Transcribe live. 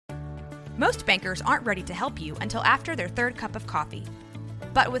Most bankers aren't ready to help you until after their third cup of coffee.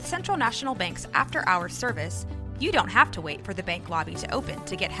 But with Central National Bank's after-hours service, you don't have to wait for the bank lobby to open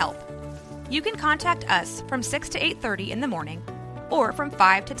to get help. You can contact us from 6 to 8:30 in the morning or from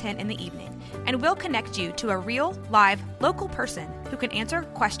 5 to 10 in the evening, and we'll connect you to a real, live, local person who can answer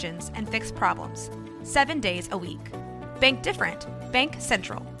questions and fix problems 7 days a week. Bank different. Bank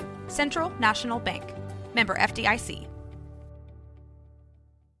Central. Central National Bank. Member FDIC.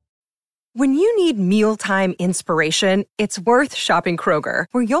 When you need mealtime inspiration, it's worth shopping Kroger,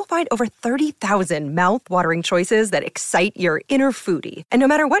 where you'll find over 30,000 mouth-watering choices that excite your inner foodie. And no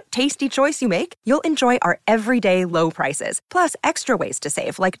matter what tasty choice you make, you'll enjoy our everyday low prices, plus extra ways to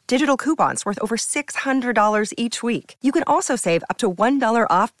save, like digital coupons worth over $600 each week. You can also save up to $1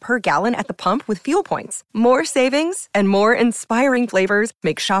 off per gallon at the pump with fuel points. More savings and more inspiring flavors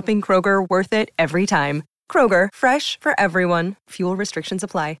make shopping Kroger worth it every time. Kroger, fresh for everyone. Fuel restrictions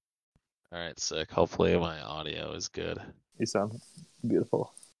apply. All right, sick. Hopefully my audio is good. You sound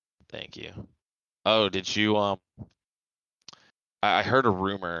beautiful. Thank you. Oh, did you I heard a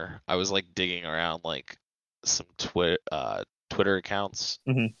rumor. I was like digging around like some Twitter accounts,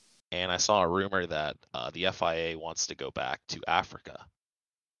 Mhm. and I saw a rumor that the FIA wants to go back to Africa.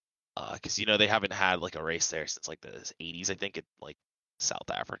 Because they haven't had like a race there since like the 80s, I think, in like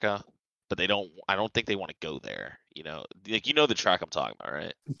South Africa. But I don't think they want to go there. Like the track I'm talking about,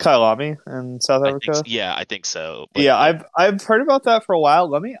 right? Kyalami in South Africa. I think so. But, Yeah, I've heard about that for a while.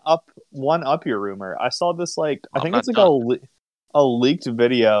 Let me up your rumor. I saw this I think it's like a leaked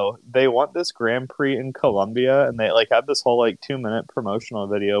video. They want this Grand Prix in Colombia, and they like had this whole like 2-minute promotional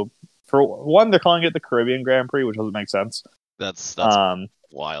video. For one, they're calling it the Caribbean Grand Prix, which doesn't make sense. That's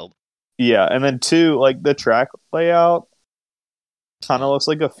wild. Yeah, and then two, like the track layout kind of looks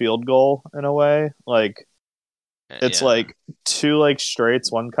like a field goal in a way. Like it's like two like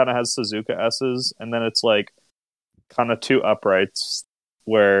straights. One kind of has Suzuka S's, and then it's like kind of two uprights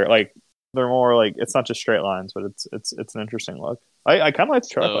where like they're more like it's not just straight lines, but it's an interesting look. I kind of like the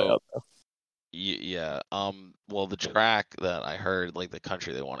track layout though. Yeah. Well, the track that I heard, like the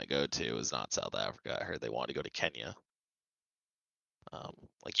country they want to go to, is not South Africa. I heard they want to go to Kenya.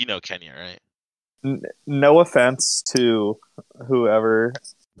 Kenya, right? No offense to whoever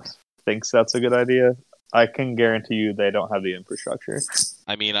thinks that's a good idea. I can guarantee you they don't have the infrastructure.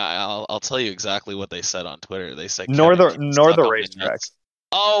 I mean, I'll tell you exactly what they said on Twitter. They said nor the racetrack.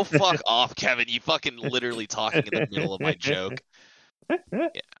 Oh, fuck off, Kevin! You fucking literally talking in the middle of my joke.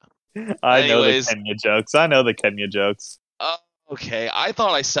 Yeah. I know the Kenya jokes. Okay, I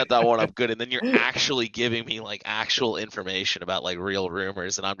thought I set that one up good, and then you're actually giving me like actual information about like real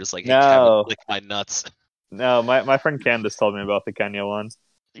rumors, and I'm just like, hey, no, Kevin, lick my nuts. No, my friend Candace told me about the Kenya one.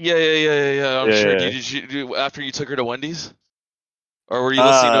 Yeah. I'm sure. Yeah. Did you after you took her to Wendy's, or were you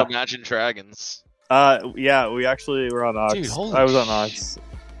listening to Imagine Dragons? Yeah, we actually were on Ox. Dude, I was on Ox.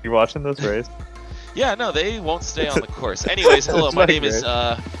 You watching this race? Yeah, no, they won't stay on the course. Anyways, hello, my name is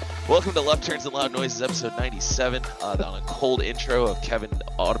welcome to Left Turns and Loud Noises, episode 97. On a cold intro of Kevin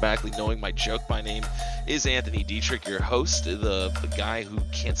automatically knowing my joke. My name is Anthony Dietrich, your host, the guy who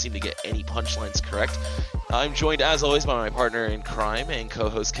can't seem to get any punchlines correct. I'm joined, as always, by my partner in crime and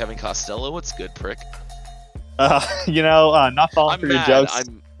co-host Kevin Costello. What's good, prick? Not falling for your jokes.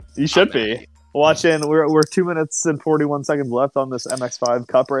 You should be. Mad. Watching, we're 2 minutes and 41 seconds left on this MX5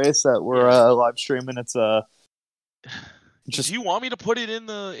 Cup race that we're live streaming. It's Do you want me to put it in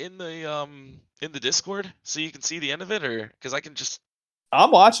the Discord so you can see the end of it, or because I can just?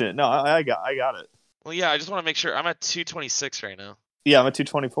 I'm watching it. No, I got it. Well, yeah, I just want to make sure. I'm at 226 right now. Yeah, I'm at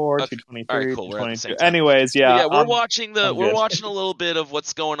 224, Okay. 223, All right, cool. 222. Anyways, yeah. We're watching a little bit of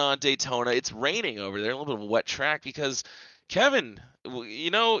what's going on at Daytona. It's raining over there, a little bit of a wet track because Kevin,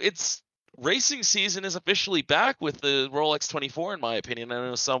 it's racing season is officially back with the Rolex 24, in my opinion. I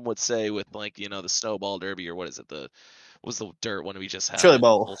know some would say with the Snowball Derby, or what is it? What was the dirt one we just had? Chili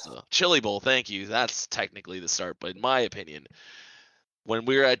Bowl. Chili Bowl, thank you. That's technically the start, but in my opinion, when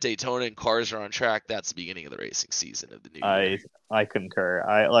we're at Daytona and cars are on track, that's the beginning of the racing season of the new year. I concur.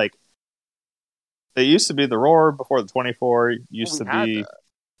 It used to be the Roar before the 24. Used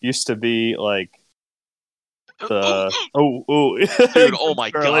to be like the dude, oh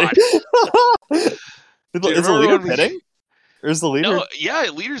my god. Is the leader pitting? Or is the leader? No, yeah,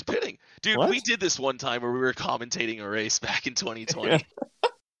 leader's pitting. Dude, what? We did this one time where we were commentating a race back in 2020.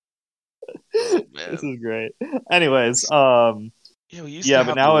 Oh, man. This is great. Anyways, we used to have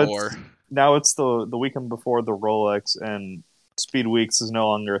but now it's the weekend before the Rolex, and Speed Weeks is no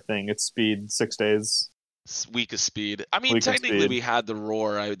longer a thing. It's Speed 6 days. Week of Speed. I mean, technically we had the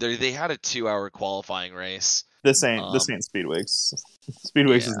Roar. They had a 2-hour qualifying race. This ain't Speed Weeks. Speed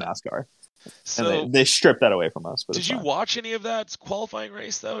Weeks is NASCAR. So and they stripped that away from us. But did you watch any of that qualifying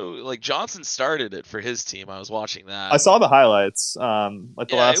race though? Like Johnson started it for his team. I was watching that. I saw the highlights. Like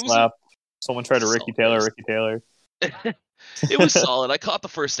the last lap, someone tried to Ricky Taylor. It was solid. I caught the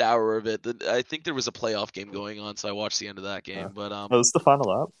first hour of it. I think there was a playoff game going on, so I watched the end of that game. But it was the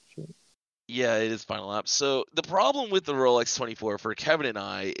final lap. Sure. Yeah, it is final lap. So the problem with the Rolex 24 for Kevin and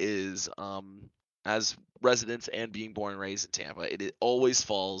I is, as residents and being born and raised in Tampa, it always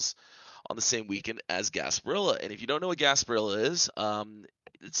falls on the same weekend as Gasparilla. And if you don't know what Gasparilla is,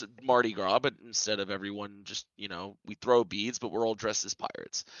 it's a Mardi Gras, but instead of everyone just, we throw beads, but we're all dressed as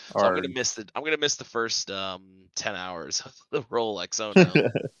pirates. So I'm gonna miss the first 10 hours of the Rolex. Oh no.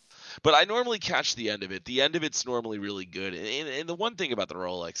 But I normally catch the end of it. The end of it's normally really good. And the one thing about the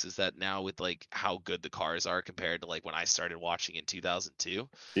Rolex is that now with like how good the cars are compared to like when I started watching in 2002,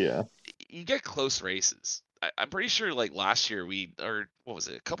 yeah, you get close races. I'm pretty sure like last year a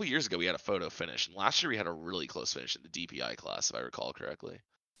couple years ago we had a photo finish, and last year we had a really close finish in the DPI class, if I recall correctly.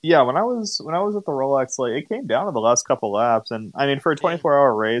 Yeah, when I was at the Rolex, like it came down to the last couple laps, and I mean for a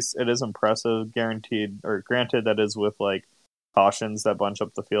 24-hour race, it is impressive. Granted that is with like cautions that bunch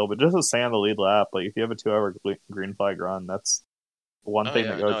up the field, but just to stay on the lead lap, like if you have a 2-hour green flag run, that's one thing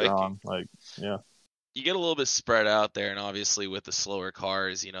that goes wrong. You get a little bit spread out there, and obviously with the slower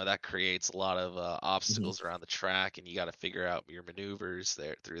cars, that creates a lot of obstacles around the track, and you got to figure out your maneuvers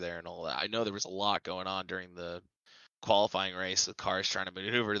through there and all that. I know there was a lot going on during the qualifying race with cars trying to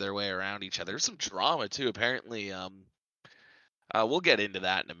maneuver their way around each other. There's some drama too. Apparently, we'll get into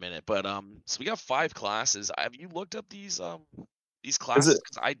that in a minute. But so we got 5 classes. Have you looked up these classes?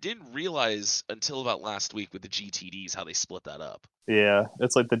 Because I didn't realize until about last week with the GTDs how they split that up. Yeah,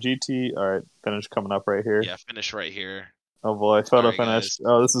 it's like the GT. All right, finish coming up right here. Yeah, finish right here. Oh boy, photo finish. Guys.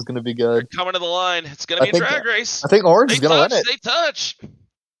 Oh, this is gonna be good. They're coming to the line. It's gonna be a drag race. I think Orange is gonna win it. They touch.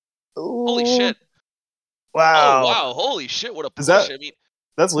 Ooh. Holy shit! Wow. Oh wow! Holy shit! What a push! I mean,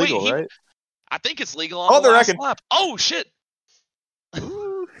 that's legal, right? I think it's legal on the last lap. Oh shit!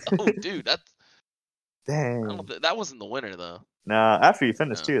 Oh dude, that. Dang. That wasn't the winner though. Nah, after you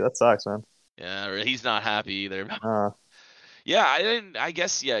finish too, that sucks, man. Yeah, he's not happy either. Yeah, I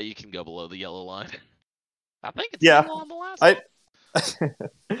guess you can go below the yellow line. I think it's legal on the last lap.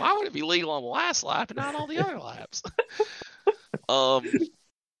 Why would it be legal on the last lap and not all the other laps?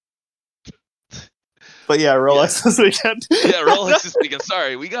 But yeah, Rolex this weekend. Yeah, Rolex this weekend.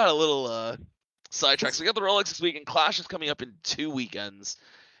 Sorry, we got a little sidetracked. So we got the Rolex this weekend. Clash is coming up in 2 weekends,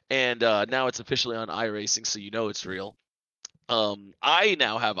 and now it's officially on iRacing, so it's real. I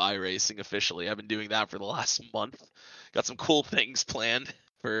now have iRacing officially. I've been doing that for the last month. Got some cool things planned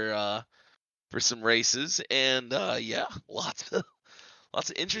for some races, and lots of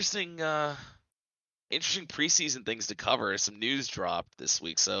interesting preseason things to cover. Some news dropped this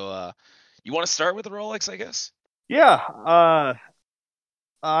week, so you want to start with the Rolex, I guess? Yeah.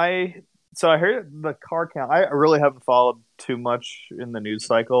 I heard the car count. I really haven't followed too much in the news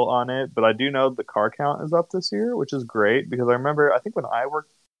cycle on it, but I do know the car count is up this year, which is great because I remember, I think when I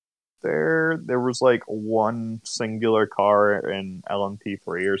worked there was like one singular car in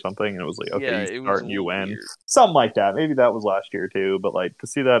LMP3 or something, and it was like, okay, you start and you win. Something like that. Maybe that was last year too, but like to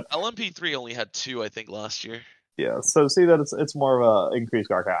see that LMP3 only had 2, I think, last year. Yeah, so see that it's more of a increased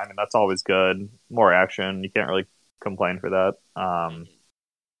car count. I mean, that's always good. More action. You can't really complain for that.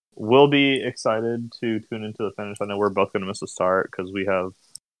 We'll be excited to tune into the finish. I know we're both going to miss a start because we have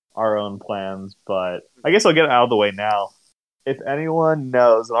our own plans, but I guess I'll get it out of the way now. If anyone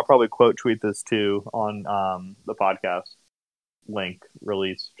knows, and I'll probably quote tweet this too on the podcast link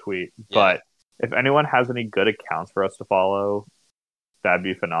release tweet, but if anyone has any good accounts for us to follow, that'd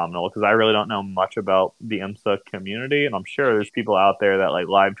be phenomenal because I really don't know much about the IMSA community, and I'm sure there's people out there that like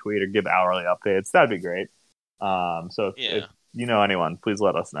live tweet or give hourly updates. That'd be great. So if you know anyone, please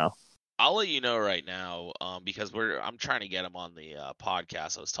let us know. I'll let you know right now because I'm trying to get him on the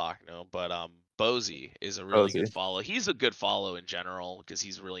podcast. I was talking to him, but Bozy is a really good follow. He's a good follow in general because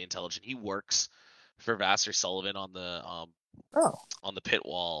he's really intelligent. He works for Vassar Sullivan on the pit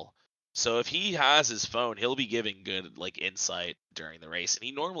wall. So if he has his phone, he'll be giving good like insight during the race, and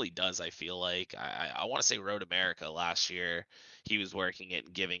he normally does. I feel like I want to say Road America last year, he was working it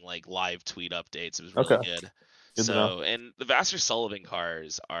and giving like live tweet updates. It was really good. So and the Vassar Sullivan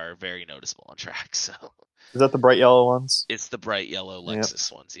cars are very noticeable on track. So is that the bright yellow ones? It's the bright yellow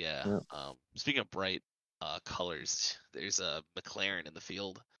Lexus ones. Yeah. Speaking of bright colors, there's a McLaren in the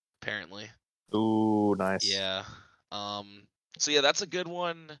field apparently. Ooh, nice. Yeah. So yeah, that's a good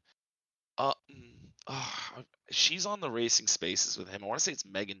one. She's on the Racing Spaces with him. I want to say it's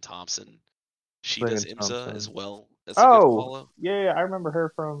Megan Thompson. She does IMSA as well. That's a good follow. Yeah, I remember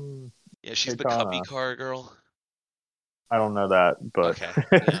her from Yeah, she's the Cuppy car girl. I don't know that, but okay,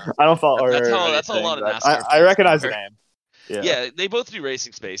 yeah. I don't follow her. That's how a lot of NASCAR. I recognize the name. Yeah, they both do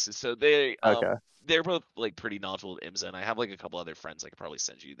racing spaces, so they're both like pretty knowledgeable at IMSA, and I have like a couple other friends I could probably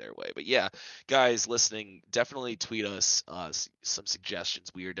send you their way. But yeah, guys listening, definitely tweet us some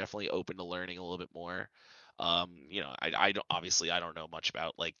suggestions. We are definitely open to learning a little bit more. I don't know much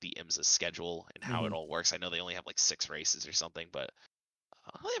about like the IMSA schedule and how it all works. I know they only have like 6 races or something, but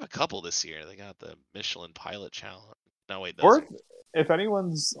they have a couple this year. They got the Michelin Pilot Challenge. No, wait, if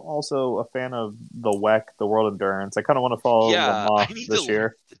anyone's also a fan of the WEC, the World Endurance, I kind of want to follow them off this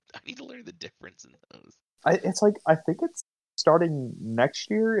year. I need to learn the difference in those. I think it's starting next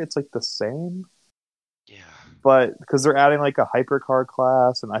year. It's like the same. Yeah. But because they're adding like a hypercar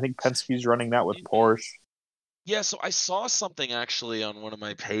class, and I think Penske's running that with Porsche. Yeah, so I saw something actually on one of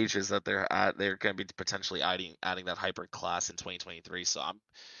my pages that they're going to be potentially adding that hyper class in 2023. So I'm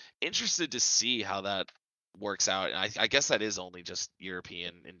interested to see how that works out. And I guess that is only just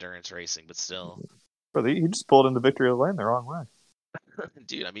European endurance racing, but still. Bro, you just pulled into victory lane the wrong way.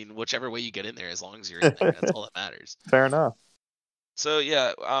 Dude, I mean, whichever way you get in there, as long as you're in there, that's all that matters. Fair enough. So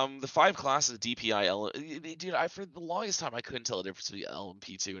yeah, the 5 classes DPI, dude, for the longest time I couldn't tell the difference between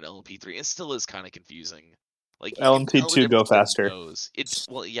LMP2 and LMP3. It still is kind of confusing. Like LMP2 go faster.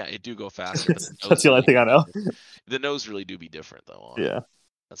 It do go faster. But that's the only thing I know. The nose really do be different though. Yeah.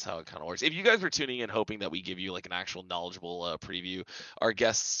 That's how it kind of works. If you guys were tuning in hoping that we give you like an actual knowledgeable preview, our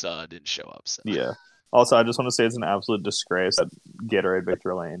guests didn't show up. So. Yeah. Also, I just want to say it's an absolute disgrace that Gatorade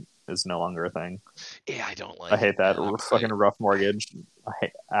Victory Lane is no longer a thing. Yeah, I don't like. I hate that fucking rough mortgage.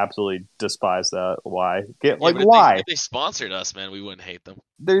 I absolutely despise that. Why? Why? If they sponsored us, man, we wouldn't hate them.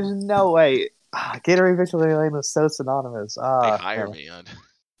 There's no way. Gatorade Victory Lane is so synonymous. They hire me on.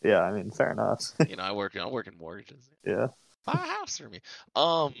 Yeah, I mean, fair enough. I work in mortgages. Yeah. Buy a house for me.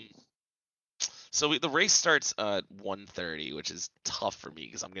 So the race starts at 1:30, which is tough for me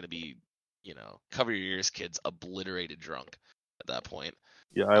because I'm gonna be, cover your ears, kids, obliterated drunk at that point.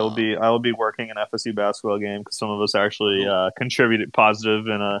 Yeah, I will be working an FSU basketball game because some of us actually contributed positive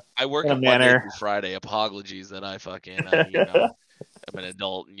in a. I work on Monday through Friday. Apologies that I fucking I'm an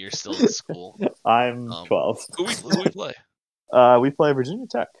adult and you're still in school. I'm 12. Who we play? We play Virginia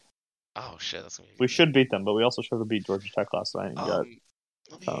Tech. Oh shit, that's gonna be. We should beat them, but we also should have beat Georgia Tech last night.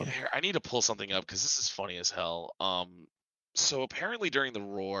 I need to pull something up because this is funny as hell. So apparently during the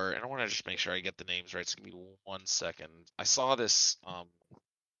Roar, and I want to just make sure I get the names right. So give me 1 second. I saw this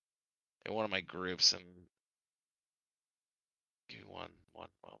in one of my groups, and give me one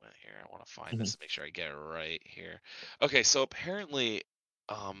moment here. I want to find this and make sure I get it right here. Okay, so apparently,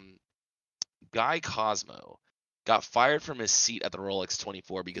 Guy Cosmo got fired from his seat at the Rolex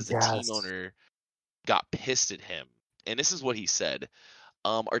 24 because the team owner got pissed at him. And this is what he said.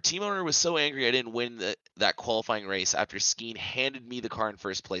 Our team owner was so angry I didn't win that qualifying race after Skeen handed me the car in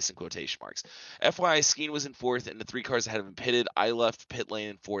first place in quotation marks. FYI, Skeen was in 4th and the 3 cars ahead of him pitted. I left pit lane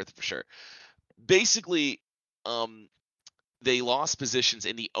in 4th for sure. Basically, they lost positions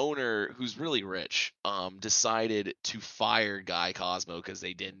and the owner, who's really rich, decided to fire Guy Cosmo because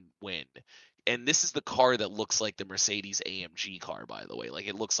they didn't win. And this is the car that looks like the Mercedes AMG car, by the way. Like,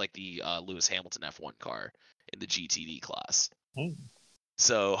 it looks like the Lewis Hamilton F1 car in the GTD class.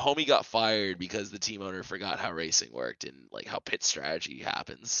 So, homie got fired because the team owner forgot how racing worked and, like, how pit strategy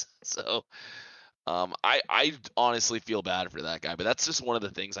happens. So, I honestly feel bad for that guy. But that's just one of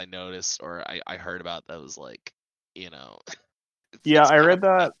the things I noticed or I heard about that was, like, Yeah, I read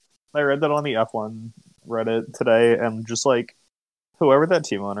that. I read that on the F1 Reddit today, and just, like, whoever that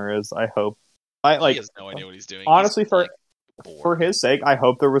team owner is, I hope. He has no idea what he's doing. Honestly, for his sake, I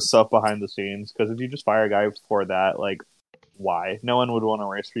hope there was stuff behind the scenes, because if you just fire a guy for that, like, why? No one would want to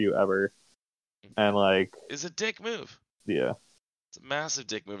race for you ever. And, like... It's a dick move. Yeah. It's a massive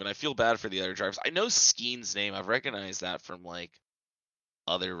dick move, and I feel bad for the other drivers. I know Skeen's name. I've recognized that from, like,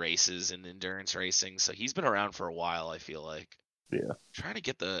 other races in endurance racing, so he's been around for a while, I feel like. Yeah. I'm trying to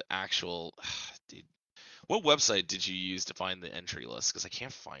get the actual... Dude, what website did you use to find the entry list? Because I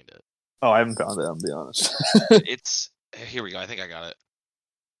can't find it. Oh, I haven't found it, I'll be honest. Here we go. I think I got it.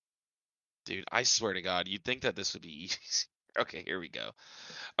 Dude, I swear to God, you'd think that this would be easy. Okay, here we go.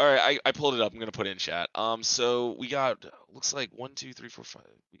 All right, I pulled it up. I'm going to put it in chat. So we got, looks like 1, 2, 3, 4, 5.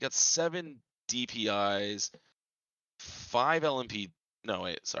 We got 7 DPIs, 5 LMP. No,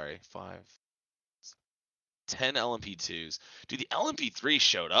 wait, sorry. 10 LMP2s. Dude, the LMP3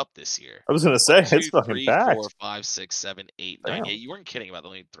 showed up this year. I was going to say, it's fucking bad. 4, 5, 6, 7, 8, 9. Yeah, you weren't kidding about that.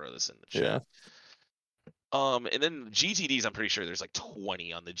 Let me throw this in the chat. Yeah. And then GTDs, I'm pretty sure there's like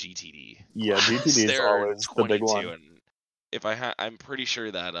 20 on the GTD. Yeah, GTD is always the big one. And if I'm pretty sure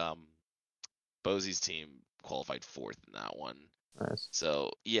that Bosey's team qualified 4th in that one. Nice.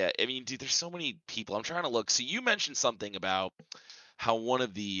 So yeah, I mean, dude, there's so many people. I'm trying to look. So you mentioned something about how one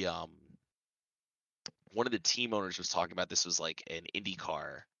of the team owners was talking about this was like an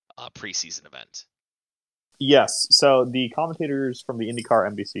IndyCar preseason event. Yes. So the commentators from the IndyCar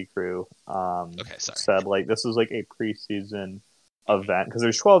NBC crew said like this was like a preseason event because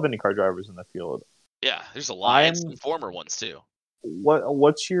there's 12 IndyCar drivers in the field. Yeah, there's a lot and some former ones too.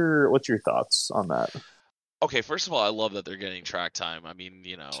 What's your thoughts on that? Okay, first of all, I love that they're getting track time. I mean,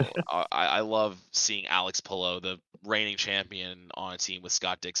 you know, I love seeing Alex Palou, the reigning champion, on a team with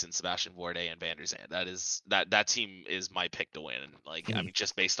Scott Dixon, Sebastian Bourdais, and Van der Zandt. That team is my pick to win. Like, I mean,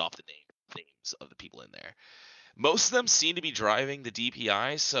 just based off the names of the people in there. Most of them seem to be driving the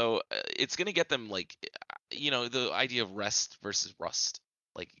DPI, so it's going to get them, like, you know, the idea of rest versus rust.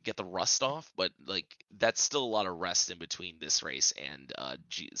 Like, get the rust off, but, like, that's still a lot of rest in between this race and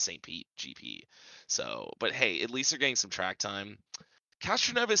St. Pete GP. So, but hey, at least they're getting some track time.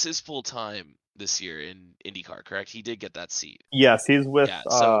 Castroneves is full-time this year in IndyCar, correct? He did get that seat. Yes, he's with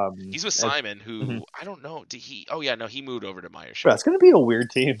he's with Simon, who I don't know. Did he? Oh yeah, no, he moved over to Meyerscher. That's gonna be a weird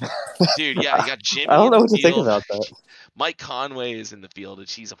team, dude. Yeah, you got Jimmy. I don't know what to think about that. Mike Conway is in the field, and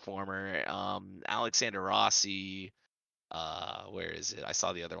she's a former. Alexander Rossi. Where is it? I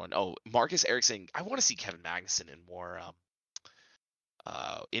saw the other one. Oh, Marcus Ericsson. I want to see Kevin Magnussen in more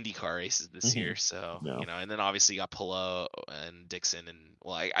IndyCar races this year. So you know, and then obviously you got Palou and Dixon, and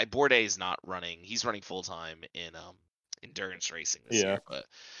well, Bourdais is not running. He's running full time in endurance racing this year, but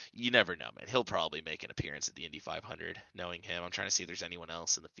you never know, man. He'll probably make an appearance at the Indy 500. Knowing him, I'm trying to see if there's anyone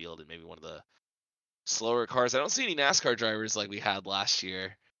else in the field and maybe one of the slower cars. I don't see any NASCAR drivers like we had last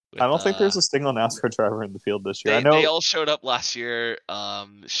year. I don't think there's a single NASCAR driver in the field this year. I know they all showed up last year,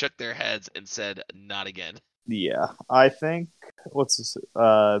 shook their heads, and said, "Not again." Yeah, I think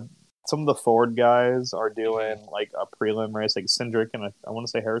some of the Ford guys are doing like a prelim race, like Cindric and I want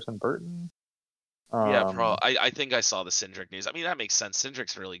to say Harrison Burton. Yeah, I think I saw the Cindric news. I mean, that makes sense.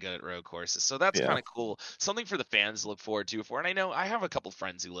 Cindric's really good at road courses, so that's kind of cool. Something for the fans to look forward to. And I know I have a couple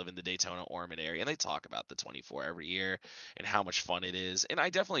friends who live in the Daytona Ormond area, and they talk about the 24 every year and how much fun it is. And I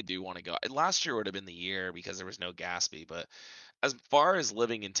definitely do want to go. Last year would have been the year because there was no Gaspy, but as far as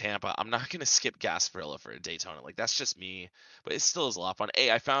living in Tampa, I'm not gonna skip Gasparilla for a Daytona. Like, that's just me, but it still is a lot of fun.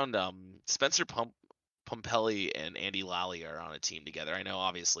 Hey, I found Spencer Pumpelly and Andy Lally are on a team together. I know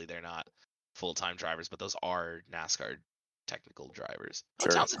obviously they're not full-time drivers, but those are NASCAR technical drivers.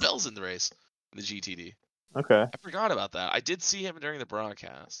 Sure. Townsend Bell's in the race in the GTD. Okay, I forgot about that. I did see him during the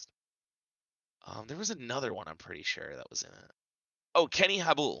broadcast. There was another one I'm pretty sure that was in it. Oh, Kenny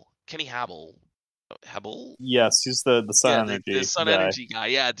Habul. Habul? Yes, he's the Sun Energy. The Sun Energy guy.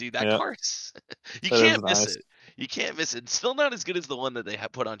 Yeah, dude, that car's you can't miss it. You can't miss it. It's still not as good as the one that they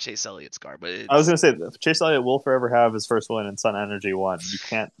have put on Chase Elliott's car, but I was gonna say Chase Elliott will forever have his first win in Sun Energy 1.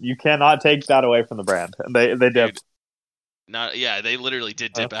 You cannot take that away from the brand. And they dipped. They literally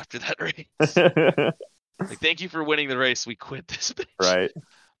did dip after that race. Like, thank you for winning the race. We quit this bitch. Right.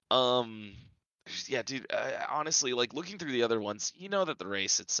 Yeah, dude. Honestly, like, looking through the other ones, you know that the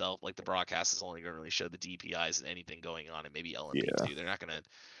race itself, like, the broadcast is only going to really show the DPIs and anything going on, and maybe LMP2. They're not going to.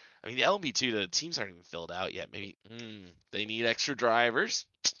 I mean, the LMP2, the teams aren't even filled out yet. Maybe they need extra drivers.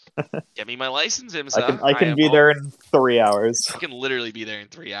 Get me my license, IMSA. I can be there in 3 hours. I can literally be there in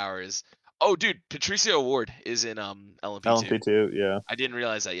 3 hours. Oh, dude, Patricio Ward is in LMP2. LMP2, yeah. I didn't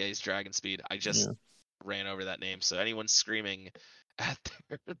realize that. Yeah, he's Dragon Speed. I just ran over that name. So anyone screaming at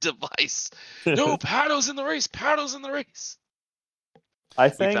their device, no, Pato's in the race. Pato's in the race. I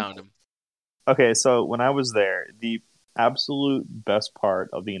think we found him. Okay, so when I was there, the absolute best part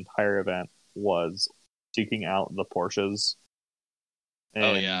of the entire event was seeking out the Porsches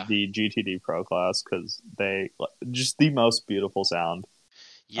and the GTD Pro class, because they just the most beautiful sound.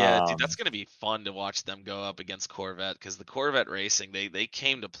 Yeah, dude, that's gonna be fun to watch them go up against Corvette, because the Corvette racing they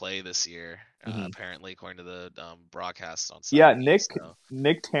came to play this year, apparently, according to the broadcast on Saturday. Yeah,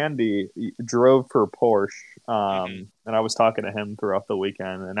 Nick Tandy drove for Porsche, and I was talking to him throughout the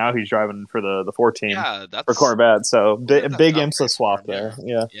weekend, and now he's driving for the 14 for Corvette. So big IMSA swap there.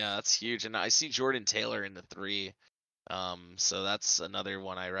 Yeah, that's huge. And I see Jordan Taylor in the 3. So that's another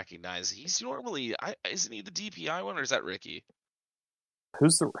one I recognize. He's normally isn't he the DPI one, or is that Ricky?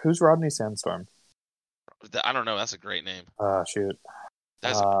 Who's Rodney Sandstorm? I don't know. That's a great name. Shoot.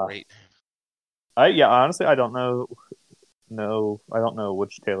 That's a great name. Honestly, I don't know. No, I don't know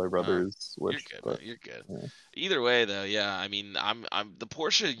which Taylor brothers. You're good. Man. You're good. Yeah. Either way, though, yeah. I mean, I'm the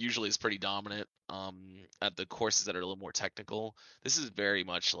Porsche usually is pretty dominant. At the courses that are a little more technical, this is very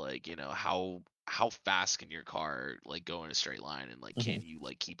much like, you know, how how fast can your car like go in a straight line, and like can you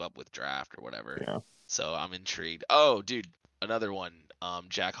like keep up with draft or whatever. Yeah. So I'm intrigued. Oh, dude, another one.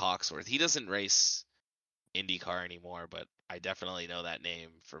 Jack Hawksworth. He doesn't race IndyCar anymore, but I definitely know that name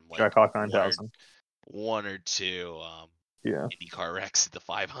from like Jack Hawk 9000. One or two IndyCar wrecks at the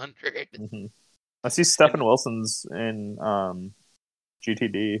 500. Mm-hmm. I see Stephen Wilson's in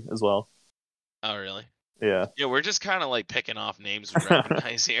GTD as well. Oh, really? Yeah. Yeah, we're just kind of like picking off names we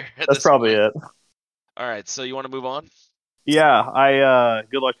recognize here. That's probably it. All right, so you want to move on? Yeah,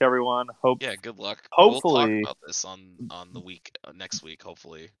 good luck to everyone. Yeah, good luck. Hopefully, we'll talk about this on the week next week.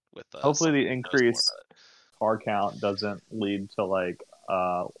 Hopefully, with hopefully the increased car count doesn't lead to like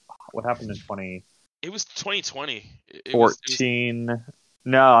what happened in 20. It was 2020. 14.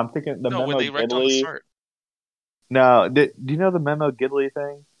 No, I'm thinking the Memo when they wrecked on the start. No, do you know the Memo Gidley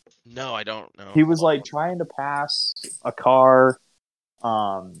thing? No, I don't know. He was like trying to pass a car,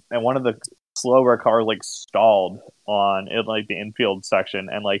 and one of the slower cars like stalled on it, like the infield section,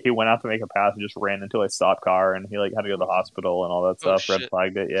 and like he went out to make a pass and just ran into a stop car, and he like had to go to the hospital and all that stuff. Red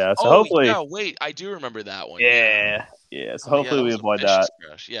flagged it. Yeah. So hopefully. Yeah. Wait, I do remember that one. Yeah. So hopefully we avoid that.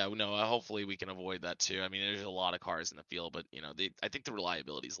 Crash. Yeah. No. Hopefully we can avoid that too. I mean, there's a lot of cars in the field, but I think the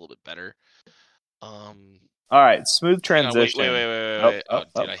reliability is a little bit better. All right, smooth transition. Wait.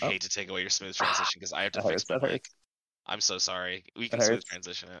 Dude, I hate to take away your smooth transition because I have to fix my mic. I'm so sorry. We can smooth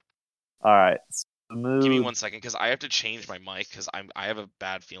transition it. All right, smooth. Give me 1 second because I have to change my mic because I have a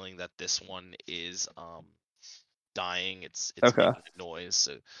bad feeling that this one is dying. It's making noise.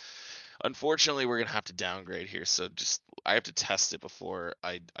 So unfortunately, we're gonna have to downgrade here. So I have to test it before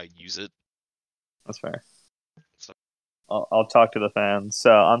I use it. That's fair. So, I'll talk to the fans. So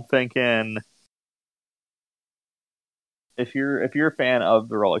I'm thinking. If you're a fan of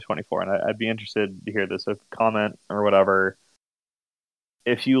the Rolex 24, and I'd be interested to hear this, if comment or whatever.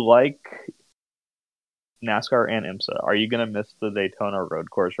 If you like NASCAR and IMSA, are you gonna miss the Daytona road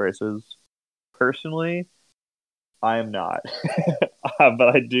course races? Personally, I am not,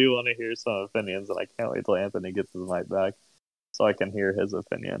 but I do want to hear some opinions, and I can't wait till Anthony gets his mic back so I can hear his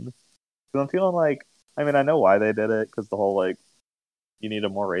opinion. Because I'm feeling like, I mean, I know why they did it, because the whole like. You needed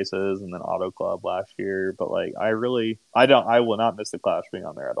more races and then Auto Club last year, but like I will not miss the Clash being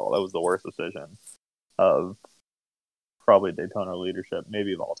on there at all. That was the worst decision of probably Daytona leadership,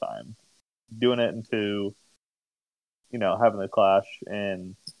 maybe of all time. Doing it into, having the Clash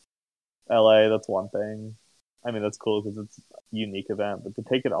in LA, that's one thing. I mean, that's cool because it's a unique event, but to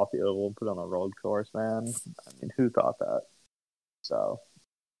take it off the oval and put it on a road course, man, I mean, who thought that? So,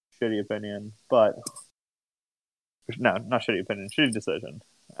 shitty opinion, but. No, not shitty opinion. Shitty decision.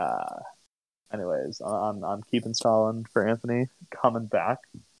 Anyways, I'm keeping Stalin for Anthony coming back.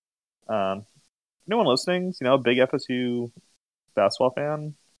 Anyone listening, big FSU basketball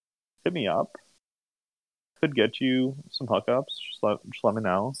fan, hit me up. Could get you some hookups. Just let me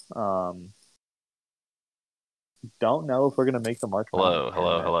know. Don't know if we're gonna make the March.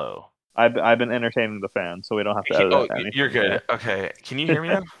 Hello. I've been entertaining the fans, so we don't have to edit anything. You're good. Okay, can you hear me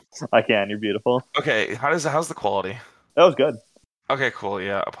now? I can. You're beautiful. Okay, how's the quality? That was good. Okay, cool.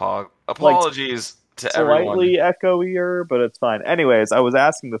 Yeah, apologies to everyone. Slightly echoier, but it's fine. Anyways, I was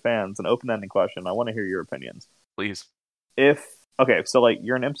asking the fans an open-ended question. I want to hear your opinions. Please. So like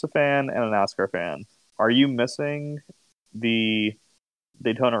you're an IMSA fan and a NASCAR fan. Are you missing the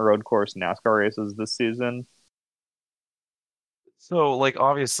Daytona Road Course NASCAR races this season? So, like,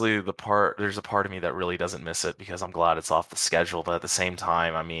 obviously, there's a part of me that really doesn't miss it because I'm glad it's off the schedule. But at the same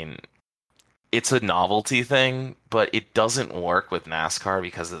time, I mean, it's a novelty thing, but it doesn't work with NASCAR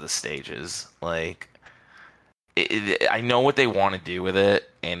because of the stages. Like, I know what they want to do with it,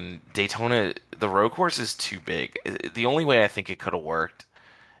 and Daytona, the road course is too big. The only way I think it could have worked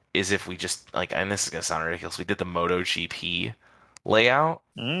is if we just, like, and this is going to sound ridiculous, we did the MotoGP layout,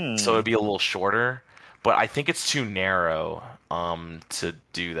 so it'd be a little shorter. But I think it's too narrow to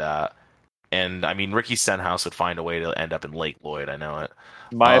do that. And, I mean, Ricky Stenhouse would find a way to end up in Lake Lloyd. I know it.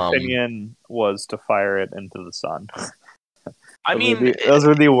 My opinion was to fire it into the sun. I mean, those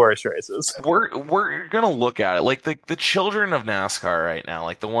were the worst races. We're going to look at it. Like, the children of NASCAR right now,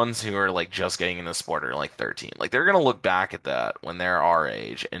 like, the ones who are, like, just getting in the sport are, like, 13. Like, they're going to look back at that when they're our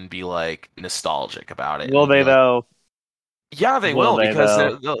age and be, like, nostalgic about it. Will they, though? Yeah, they will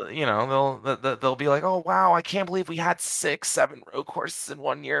because they'll be like, oh wow, I can't believe we had 6, 7 road courses in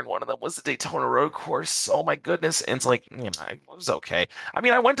 1 year, and one of them was the Daytona road course. Oh my goodness! And it's like, it was okay. I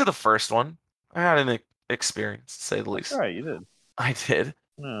mean, I went to the first one. I had an experience, to say the least. All right, you did. I did.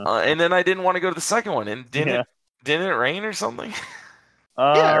 And then I didn't want to go to the second one, and didn't it rain or something?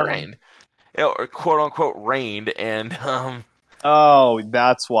 Yeah, it rained. It, quote unquote rained, and Oh,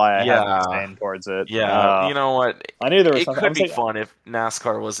 that's why I had Yeah. stand towards it. Yeah, you know what? I knew there was It something. could be fun if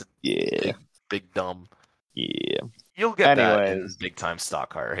NASCAR wasn't Yeah, big dumb. yeah. You'll get that in Anyways, big time stock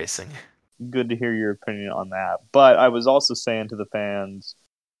car racing. good to hear your opinion on that. But I was also saying to the fans,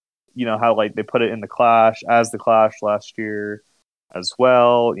 how like they put it in the Clash as the Clash last year as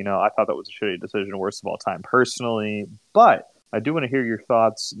well. I thought that was a shitty decision, worst of all time personally. But I do want to hear your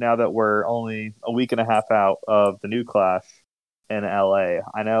thoughts now that we're only a week and a half out of the new Clash in LA.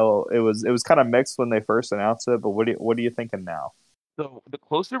 I know it was kind of mixed when they first announced it, but what are you thinking now? So the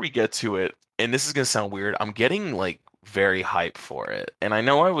closer we get to it, and this is gonna sound weird, I'm getting like very hype for it. And I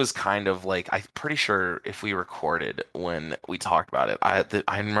know I was kind of like, I'm pretty sure if we recorded when we talked about it,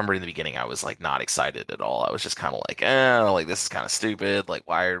 I remember in the beginning I was like not excited at all. I was just kind of like, like this is kind of stupid. Like,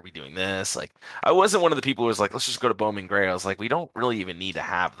 why are we doing this? Like, I wasn't one of the people who was like, let's just go to Bowman Gray. I was like, we don't really even need to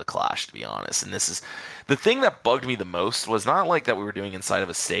have the Clash, to be honest. And this is the thing that bugged me the most was not like that we were doing inside of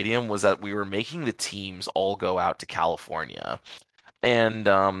a stadium, was that we were making the teams all go out to California.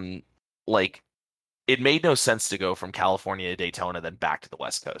 And like it made no sense to go from California to Daytona then back to the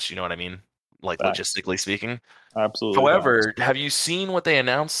West Coast. You know what I mean? Like Facts. logistically speaking. Absolutely. However, have you seen what they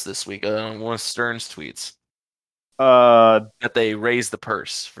announced this week? One of Stern's tweets. That they raised the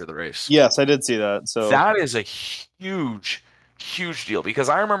purse for the race. Yes, I did see that. So that is a huge, huge deal because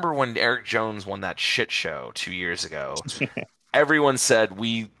I remember when Eric Jones won that shit show 2 years ago. Everyone said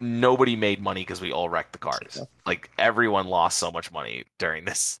nobody made money because we all wrecked the cars. Like everyone lost so much money during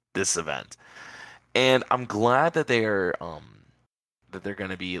this event. And I'm glad that they're going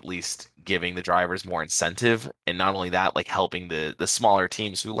to be at least giving the drivers more incentive, and not only that, like helping the smaller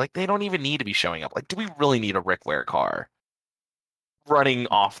teams who like they don't even need to be showing up. Like, do we really need a Rick Ware car running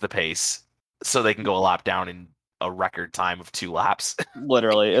off the pace so they can go a lap down in a record time of 2 laps?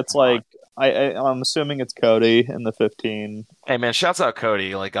 Literally, it's like I'm assuming it's Cody in the 15. Hey man, shouts out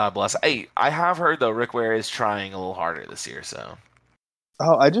Cody. Like God bless. Hey, I have heard though Rick Ware is trying a little harder this year, so.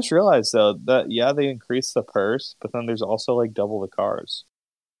 Oh, I just realized though that they increased the purse, but then there's also like double the cars.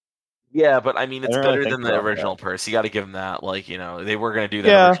 Yeah, but I mean, it's better than the original purse. You got to give them that. Like, they were going to do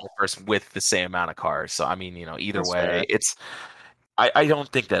that original purse with the same amount of cars. So, I mean, either way, it's. I don't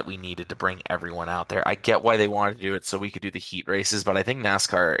think that we needed to bring everyone out there. I get why they wanted to do it so we could do the heat races, but I think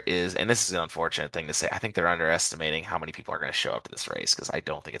NASCAR is, and this is an unfortunate thing to say, I think they're underestimating how many people are going to show up to this race because I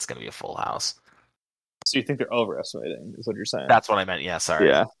don't think it's going to be a full house. So you think they're overestimating, is what you're saying? That's what I meant. Yeah, sorry.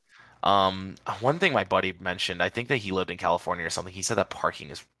 Yeah. One thing my buddy mentioned, I think that he lived in California or something. He said that parking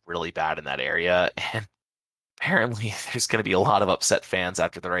is really bad in that area, and apparently there's going to be a lot of upset fans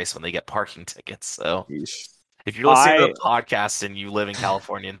after the race when they get parking tickets. So if you're listening to the podcast and you live in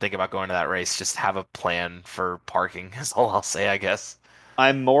California and think about going to that race, just have a plan for parking is all I'll say, I guess.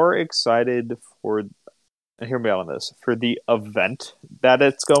 I'm more excited for, hear me out on this, for the event that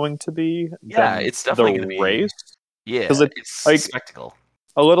it's going to be. Yeah, it's definitely going to be race. Yeah, it's like a spectacle.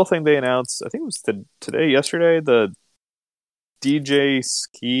 A little thing they announced, I think it was yesterday, the DJ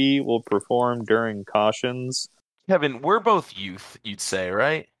Ski will perform during cautions. Kevin, we're both youth, you'd say,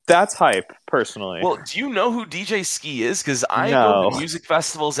 right? That's hype, personally. Well, do you know who DJ Ski is? Because I go to music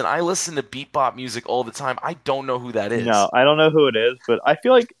festivals and I listen to beat bop music all the time. I don't know who that is. No, I don't know who it is, but I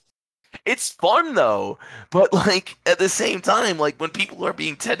feel like it's fun though. But like at the same time, like when people are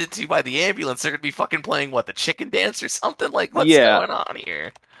being tended to by the ambulance, they're gonna be fucking playing the chicken dance or something. Like what's going on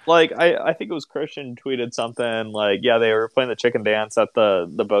here? Like I think it was Christian tweeted something like, yeah, they were playing the chicken dance at the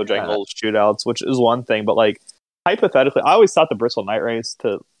Bojangles shootouts, which is one thing, but like hypothetically, I always thought the Bristol Night Race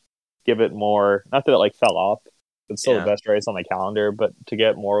to give it more, not that it like fell off, it's still the best race on the calendar, but to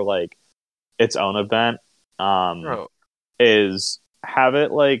get more like its own event, is have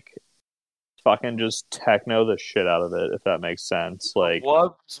it like fucking just techno the shit out of it, if that makes sense. Like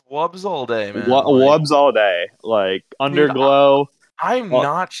wubs all day, man. Wubs all day, like Underglow.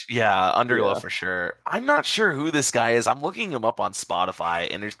 Underglow for sure. I'm not sure who this guy is. I'm looking him up on Spotify,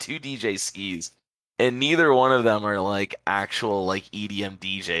 and there's 2 DJ Skis, and neither one of them are like actual like EDM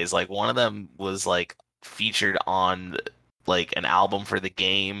DJs. Like one of them was like featured on like an album for the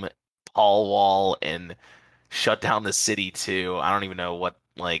game, Paul Wall, and Shut Down the City too. I don't even know what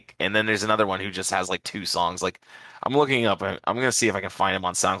like. And then there's another one who just has like 2 songs. Like I'm looking up. I'm gonna see if I can find him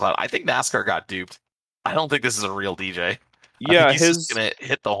on SoundCloud. I think NASCAR got duped. I don't think this is a real DJ. Yeah, he's just gonna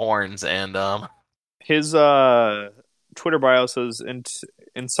hit the horns and his Twitter bio says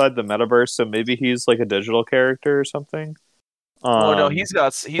inside the metaverse, so maybe he's like a digital character or something. Oh no, he's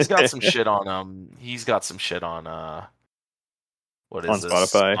got some shit on he's got some shit on What is on this?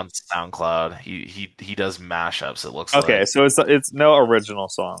 Spotify? On SoundCloud. He does mashups, it looks Okay, like. so it's no original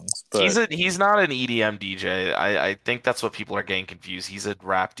songs, but He's not an EDM DJ. I think that's what people are getting confused. He's a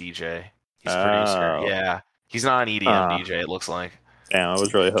rap DJ. He's a producer. oh, Yeah. He's not an EDM DJ, it looks like. damn, I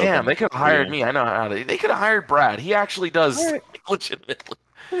was really hoping. Damn, they could have hired me. I know how to. They could have hired Brad. He actually does legitimately.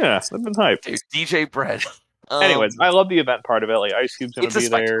 Yeah, they've been hyped. Dude, DJ Brad. Anyways, I love the event part of it. Like Ice Cube's gonna be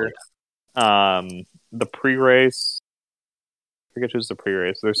there. The pre-race. I forget who's the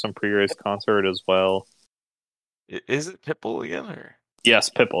pre-race. There's some pre-race concert as well. Is it Pitbull again or? Yes,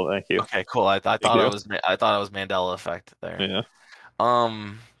 Pitbull. Thank you. Okay, cool. I thought it was Mandela effect there. Yeah.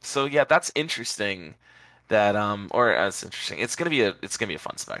 So yeah, that's interesting. That that's interesting. It's gonna be a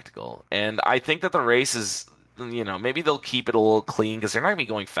fun spectacle, and I think that the race is, maybe they'll keep it a little clean because they're not gonna be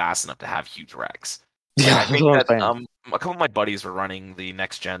going fast enough to have huge wrecks. Yeah, I think that a couple of my buddies were running the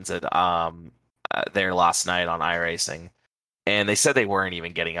next gens at there last night on iRacing, and they said they weren't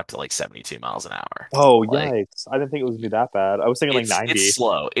even getting up to like 72 miles an hour. Oh, yikes! I didn't think it was gonna be that bad. I was thinking like 90.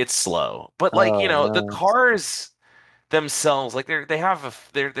 It's slow, but the cars themselves, like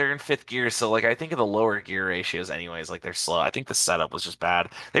they're in fifth gear, so like I think of the lower gear ratios anyways, like they're slow. I think the setup was just bad.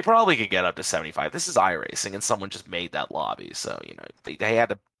 They probably could get up to 75. This is iRacing, and someone just made that lobby, so they had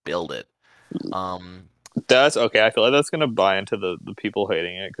to build it. That's okay. I feel like that's gonna buy into the people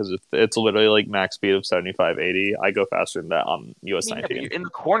hating it because if it's literally like max speed of 75, 80, I go faster than that on US 19. In the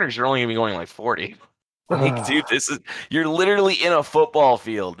corners, you're only gonna be going like 40. Like, dude, you're literally in a football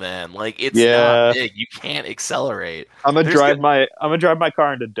field, man. Like, it's not big. You can't accelerate. I'm gonna drive my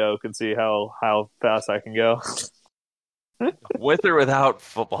car into Doak and see how fast I can go. With or without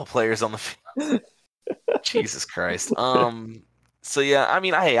football players on the field. Jesus Christ. So yeah, I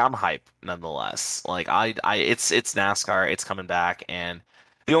mean, I'm hyped nonetheless. Like, it's NASCAR. It's coming back, and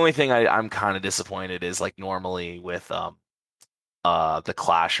the only thing I'm kind of disappointed is like normally with the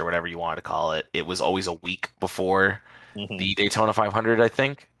Clash or whatever you want to call it, it was always a week before the Daytona 500, I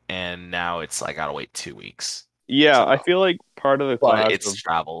think, and now it's like I gotta wait 2 weeks. Yeah, so, I feel like part of the Clash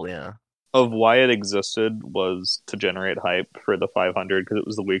travel, yeah, of why it existed was to generate hype for the 500 because it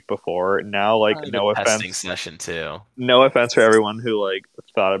was the week before. Now, like, no testing offense, session too. No offense for everyone who like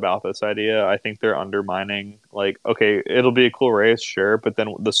thought about this idea. I think they're undermining. Like, okay, it'll be a cool race, sure, but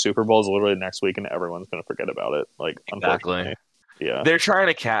then the Super Bowl is literally next week, and everyone's gonna forget about it. Like, unfortunately. Yeah, they're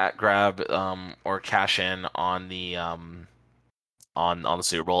trying to grab or cash in on the on the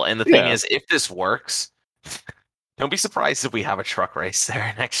Super Bowl. And the thing is, if this works, don't be surprised if we have a truck race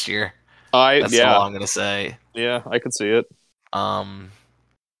there next year. That's all I'm gonna say. Yeah, I could see it.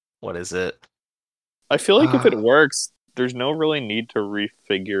 What is it? I feel like if it works, there's no really need to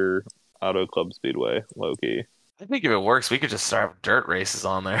refigure Auto Club Speedway, low-key. I think if it works, we could just start dirt races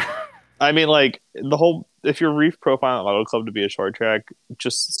on there. I mean, like, if you're reprofiling Auto Club to be a short track,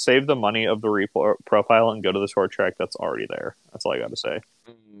 just save the money of the reprofile and go to the short track that's already there. That's all I got to say.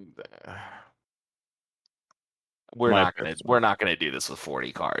 We're not gonna do this with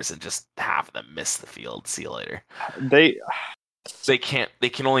 40 cars and just have them miss the field. See you later. They can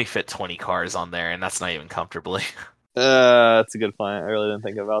only fit 20 cars on there, and that's not even comfortably. That's a good point. I really didn't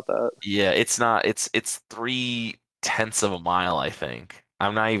think about that. Yeah, it's not. It's 0.3 of a mile, I think.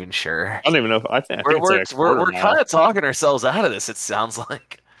 I'm not even sure. I don't even know if I think we're kind of talking ourselves out of this. It sounds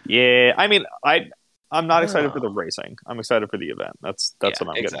like. Yeah, I mean, I'm not excited for the racing. I'm excited for the event. That's what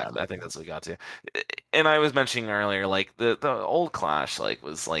I'm getting at. I think that's what we got to. And I was mentioning earlier, like the old Clash, like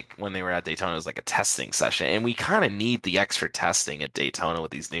was like when they were at Daytona, it was like a testing session, and we kind of need the extra testing at Daytona with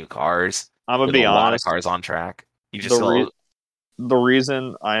these new cars. I'm gonna be honest. A lot of cars on track. You just the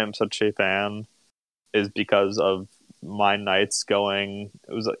reason I am such a fan is because of my nights going.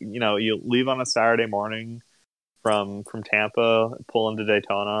 It was you leave on a Saturday morning from Tampa, pull into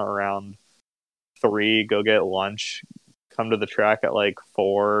Daytona around 3, go get lunch, come to the track at like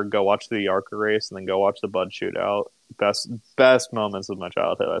 4, go watch the Yarker race, and then go watch the Bud Shootout. Best moments of my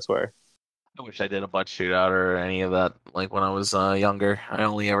childhood, I swear. I wish I did a Bud Shootout or any of that. Like when I was younger, I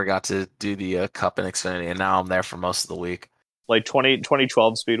only ever got to do the Cup in Xfinity, and now I'm there for most of the week. Like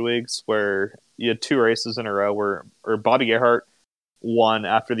 2012 Speed Weeks, where you had 2 races in a row where Bobby Gerhart won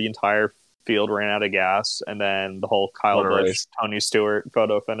after the entire field ran out of gas, and then the whole Kyle Busch, Tony Stewart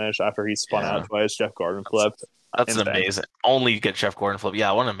photo finish after he spun out twice, Jeff Gordon flipped. That's an amazing. Only get Jeff Gordon flip.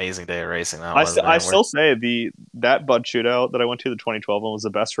 Yeah, what an amazing day of racing that was. I still say that Bud Shootout that I went to, the 2012 one, was the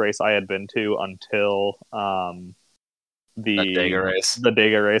best race I had been to until the Dega race. The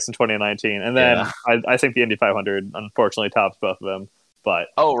Dega race in 2019, and then I think the Indy 500 unfortunately tops both of them. But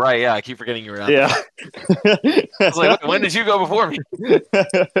I keep forgetting you were out. Yeah, I was like, when did you go before me?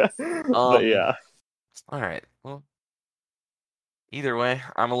 But yeah. All right. Well, Either way,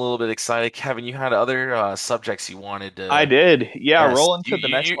 I'm a little bit excited. Kevin, you had other subjects you wanted to. I did. Yeah, Yes, roll into the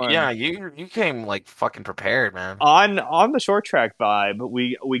next one. Yeah, you came like fucking prepared, man. On the short track vibe,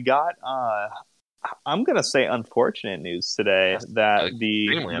 we got I'm gonna say unfortunate news today that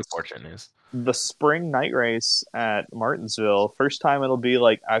extremely unfortunate news. The spring night race at Martinsville, first time it'll be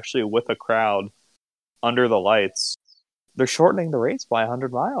like actually with a crowd under the lights. They're shortening the race by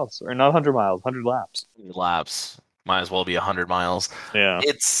 100 miles, or not 100 miles, 100 laps. Laps might as well be 100 miles. Yeah.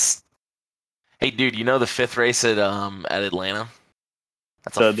 Hey, dude, you know the fifth race at Atlanta?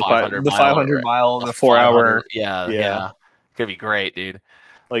 That's a 500 mile, the 4 hour. Yeah. Could be great, dude.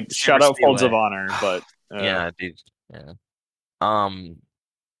 Like shout out Folds of Honor, but yeah, dude. Yeah.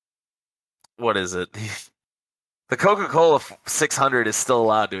 What is it? The Coca-Cola 600 is still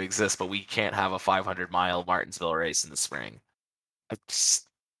allowed to exist, but we can't have a 500-mile Martinsville race in the spring.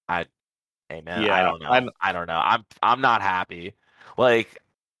 Hey man, yeah, I don't know. I'm not happy. Like,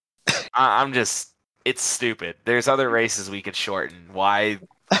 I'm just. It's stupid. There's other races we could shorten. Why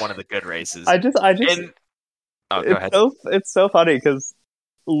one of the good races? I just. Go ahead. It's so funny because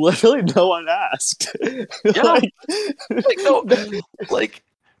literally no one asked. Yeah. like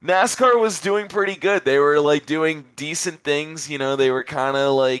NASCAR was doing pretty good. They were like doing decent things. You know, they were kind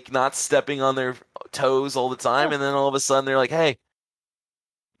of like not stepping on their toes all the time, and then all of a sudden they're like, "Hey,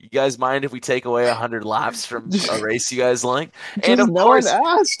 you guys mind if we take away 100 laps from a race you guys like?" And of course, no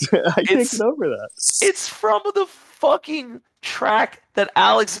one asked. I can't get over that. It's from the fucking track that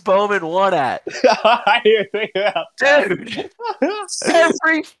Alex Bowman won at. I hear that. Dude,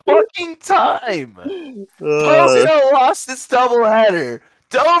 every fucking time. Pocono lost its doubleheader.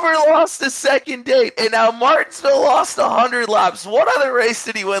 Dover lost the second date, and now Martinsville lost 100 laps. What other race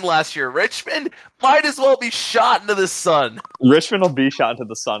did he win last year? Richmond might as well be shot into the sun. Richmond will be shot into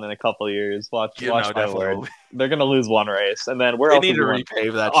the sun in a couple of years. Watch my word. They're gonna lose one race, and then they need to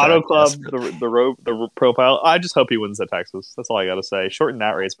repave that. Auto Club, the profile. I just hope he wins at Texas. That's all I gotta say. Shorten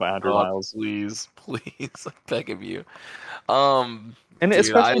that race by 100 miles, please, I beg of you. And dude,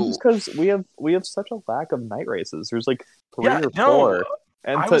 especially just because we have such a lack of night races. There's like 3 or 4.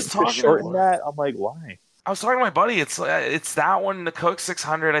 And to shorten that, I'm like, why? I was talking to my buddy. It's that one, the Coke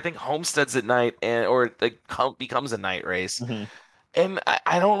 600. I think Homestead's at night, or it becomes a night race. Mm-hmm. And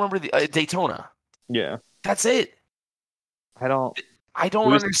I don't remember the Daytona. Yeah, that's it. I don't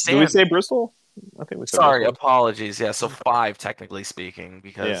understand. Do we say Bristol? I think we said Sorry, Bristol. Apologies. Yeah, so 5 technically speaking,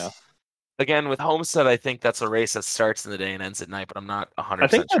 because again with Homestead, I think that's a race that starts in the day and ends at night, but I'm not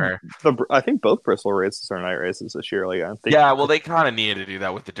 100% sure. I think both Bristol races are night races this year. Like, well, they kind of needed to do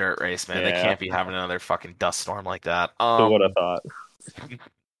that with the dirt race, man. They can't be having another fucking dust storm like that. So what I thought.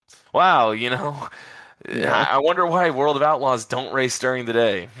 Wow, you know, I wonder why World of Outlaws don't race during the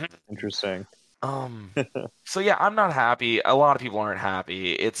day. Interesting. So yeah, I'm not happy. A lot of people aren't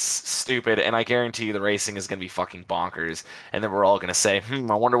happy. It's stupid, and I guarantee you the racing is going to be fucking bonkers. And then we're all going to say, I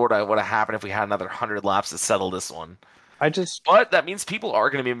wonder what would have happened if we had another 100 laps to settle this one. But that means people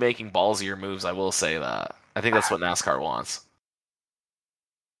are going to be making ballsier moves. I will say that. I think that's what NASCAR wants.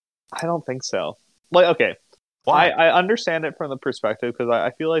 I don't think so. Like, okay, why? I understand it from the perspective because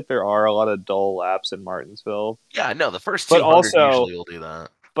I feel like there are a lot of dull laps in Martinsville. Yeah, no, the first 200 usually will do that.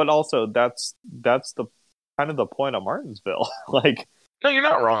 But also, that's the kind of the point of Martinsville. Like, no, you're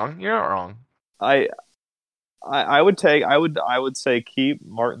not wrong. You're not wrong. I would say keep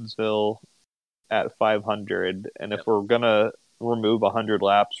Martinsville at 500, and if we're gonna remove 100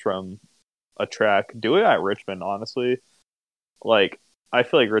 laps from a track, do it at Richmond. Honestly, like I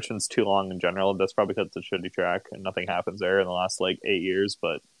feel like Richmond's too long in general. That's probably because it's a shitty track and nothing happens there in the last like 8 years.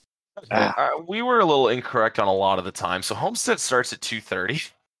 But we were a little incorrect on a lot of the time. So Homestead starts at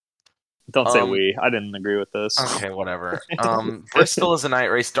 2:30. Don't say we. I didn't agree with this. Okay, whatever. Bristol is a night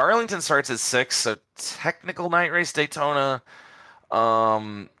race. Darlington starts at 6, so technical night race. Daytona.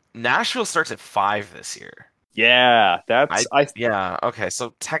 Nashville starts at 5 this year. Yeah, yeah. Okay,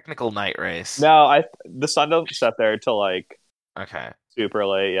 so technical night race. No, the sun doesn't set there till like super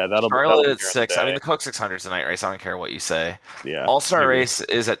late. Yeah, that'll Charlotte at 6. I mean, the Coke 600 is a night race. I don't care what you say. Yeah. All-Star race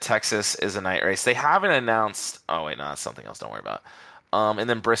is at Texas is a night race. They haven't announced. Oh wait, no, that's something else. Don't worry about it. And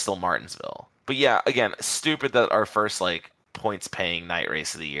then Bristol, Martinsville. But yeah, again, stupid that our first like points paying night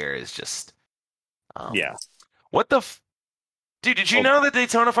race of the year is just. What the? Dude, did you know that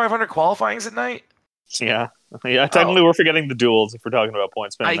Daytona 500 qualifying is at night? Yeah. Technically, we're forgetting the duels if we're talking about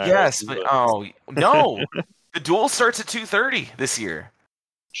points paying. I guess, but no, the duel starts at 2:30 this year.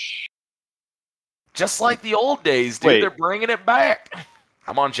 Just like the old days, dude. Wait. They're bringing it back.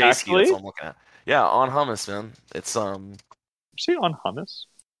 I'm on JSki. That's what I'm looking at. Yeah, on Hummus, man. It's See on Hummus?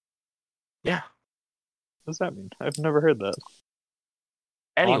 Yeah. What does that mean? I've never heard that.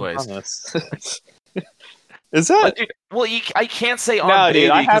 Anyways. Is that? Dude, well, I can't say on baby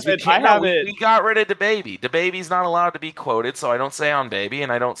because we got rid of the baby. The baby's not allowed to be quoted, so I don't say on baby,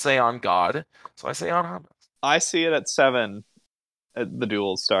 and I don't say on God, so I say on Honda. I see it at 7 at the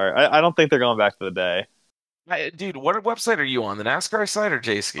dual star. I don't think they're going back to the day. Dude, what website are you on? The NASCAR site or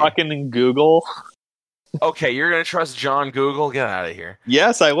J-Ski? Fucking Google. Okay, you're gonna trust John Google? Get out of here.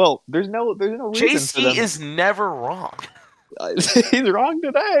 Yes, I will. There's no reason. J-Ski is never wrong. He's wrong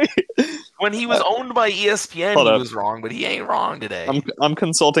today. When he was owned by ESPN, he was wrong, but he ain't wrong today. I'm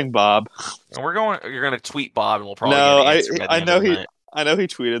consulting Bob. And you're gonna tweet Bob, and we'll probably get an answer by the end of the night. I know he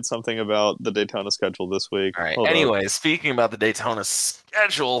tweeted something about the Daytona schedule this week. All right. Anyways, speaking about the Daytona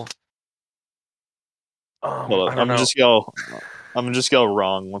schedule, I'm just yell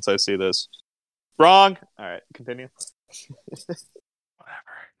wrong once I see this. Wrong. All right, continue. Whatever.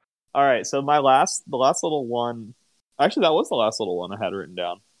 All right, so the last little one. Actually, that was the last little one I had written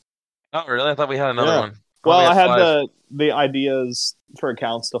down. Oh, really? I thought we had another one. Well, I had the ideas for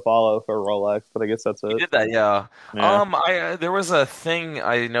accounts to follow for Rolex, but I guess that's it. You did that, yeah. There was a thing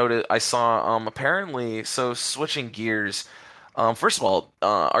I noted. I saw. Apparently, so switching gears. First of all,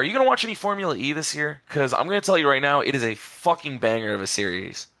 are you gonna watch any Formula E this year? Because I'm gonna tell you right now, it is a fucking banger of a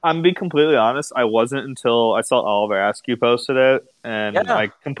series. I'm gonna be completely honest. I wasn't until I saw Oliver Askew posted it, and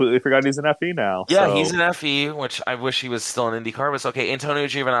I completely forgot he's an FE now. Yeah, so. He's an FE, which I wish he was still in IndyCar. But it's okay. Antonio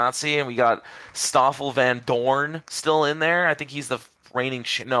Giovinazzi, and we got Stoffel Van Dorn still in there. I think he's the reigning.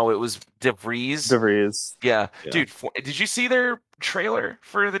 No, it was De Vries. De Vries. Yeah. Dude, did you see their trailer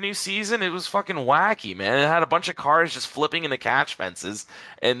for the new season? It was fucking wacky, man. It had a bunch of cars just flipping into catch fences,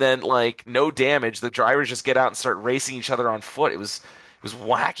 and then no damage. The drivers just get out and start racing each other on foot. It was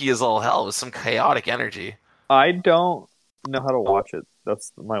wacky as all hell. It was some chaotic energy. I don't know how to watch it.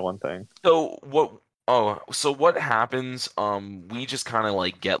 That's my one thing. So what happens? We just kind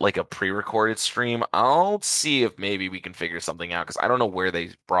of get a pre-recorded stream. I'll see if maybe we can figure something out because I don't know where they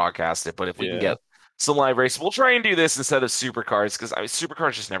broadcast it. But if we can get some live races, we'll try and do this instead of Supercars because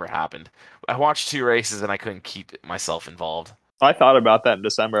Supercars just never happened. I watched 2 races and I couldn't keep myself involved. I thought about that in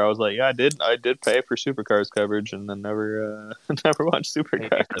December. I was like, yeah, I did pay for Supercars coverage and then never watched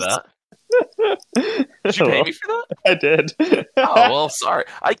Supercars. For that? Did you pay me for that? I did. Oh, well, sorry.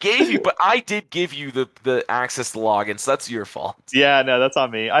 I did give you the access to login, so that's your fault. Yeah, no, that's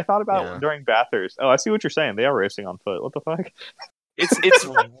on me. I thought about it during Bathurst. Oh, I see what you're saying. They are racing on foot. What the fuck?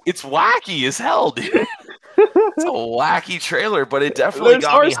 It's wacky as hell, dude. It's a wacky trailer, but it definitely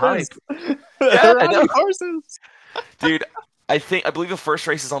got me hyped. Yeah, I know. Horses. Dude, I believe the first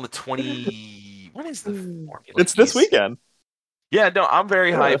race is on the 20. When is the Formula? It's this weekend. Yeah, no, I'm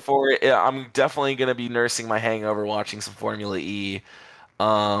very hyped for it. Yeah, I'm definitely gonna be nursing my hangover watching some Formula E.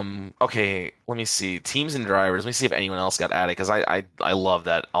 Okay, let me see teams and drivers. Let me see if anyone else got added because I love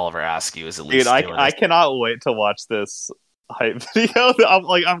that Oliver Askew is at least. Dude, I cannot wait to watch this hype video.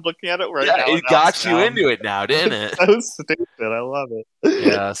 I'm looking at it right now. Yeah, it got you into it now, didn't it? That was stupid. I love it.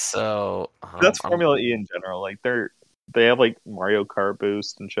 Yeah, so that's Formula E in general. They have Mario Kart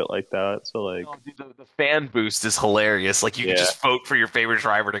boost and shit like that. So dude, the fan boost is hilarious. You can just vote for your favorite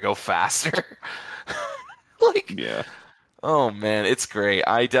driver to go faster. Yeah. Oh man, it's great.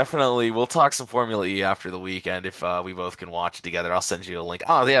 We'll talk some Formula E after the weekend if we both can watch it together. I'll send you a link.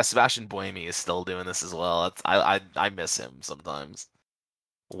 Oh yeah, Sebastian Buemi is still doing this as well. I miss him sometimes.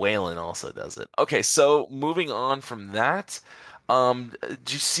 Waylon also does it. Okay, so moving on from that. Do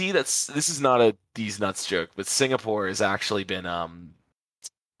you see that this is not a These Nuts joke, but Singapore has actually been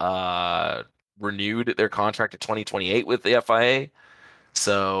renewed their contract to 2028 with the FIA.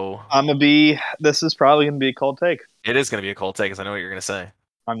 So this is probably gonna be a cold take. It is gonna be a cold take because I know what you're gonna say.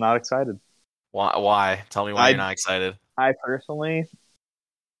 I'm not excited. Why? Tell me why you're not excited. I personally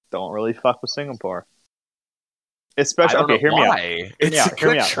don't really fuck with Singapore. Especially, hear me out. It's a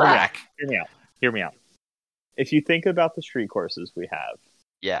good track. Hear me out. If you think about the street courses we have,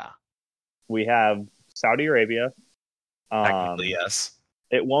 we have Saudi Arabia. Technically, yes.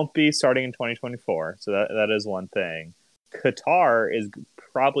 It won't be starting in 2024, so that is one thing. Qatar is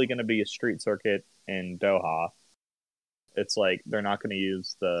probably going to be a street circuit in Doha. It's they're not going to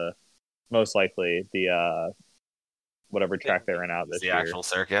use most likely the whatever track they ran out this year. The actual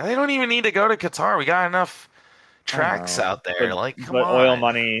circuit. They don't even need to go to Qatar. We got enough tracks out there. Come on. Oil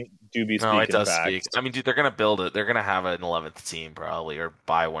money do be speaking. No, it does back. speak. I mean, dude, they're gonna build it. They're gonna have an 11th team probably, or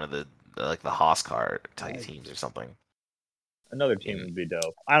buy one of the Haas car type teams or something. Another team would be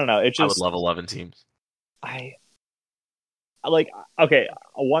dope. I don't know. I would love 11 teams. Okay.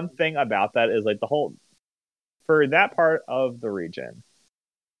 One thing about that is the whole for that part of the region,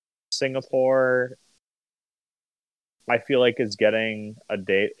 Singapore I feel like is getting a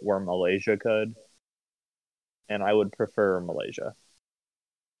date where Malaysia could, and I would prefer Malaysia.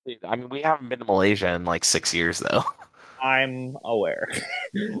 I mean, we haven't been to Malaysia in like 6 years, though. I'm aware,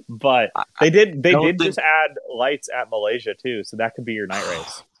 but they did just add lights at Malaysia too, so that could be your night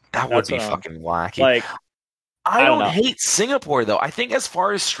race. That would be fucking wacky. Like, I don't hate Singapore though. I think as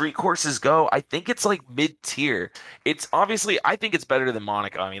far as street courses go, I think it's like mid-tier. It's obviously, I think it's better than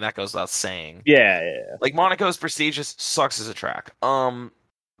Monaco. I mean, that goes without saying. Yeah. Like Monaco's prestigious, sucks as a track.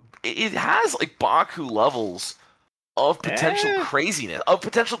 It has like Baku levels of potential craziness.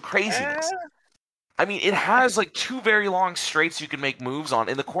 I mean, it has like two very long straights you can make moves on,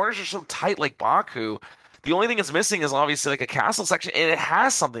 and the corners are so tight like Baku. The only thing it's missing is obviously like a castle section, and it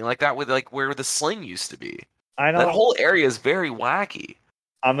has something like that with like where the sling used to be. I know. That whole area is very wacky.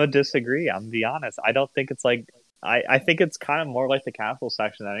 I'm gonna disagree. I'm gonna be honest. I don't think it's like I think it's kind of more like the castle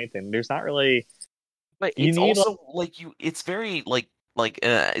section than anything. There's not really. But it's also like you. It's very like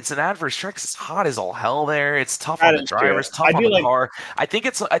it's an adverse track 'cause it's hot as all hell there. It's tough on the drivers, tough on the car. I think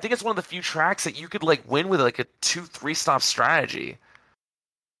it's one of the few tracks that you could like win with like a 2-3 stop strategy.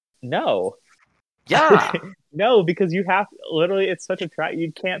 No. Yeah. No, because you have literally it's such a track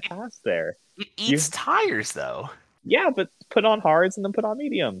you can't pass there. It eats tires though. Yeah, but put on hards and then put on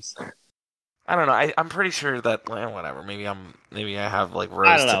mediums. I don't know. I'm pretty sure that whatever. Maybe I have like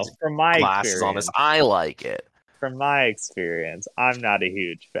rose from my glasses on this. I like it. From my experience, I'm not a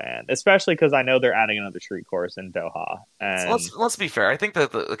huge fan, especially because I know they're adding another street course in Doha. And so let's be fair. I think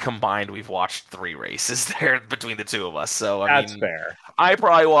that the combined we've watched 3 races there between the two of us. So that's fair. I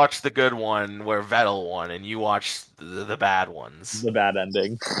probably watched the good one where Vettel won, and you watched the bad ones. The bad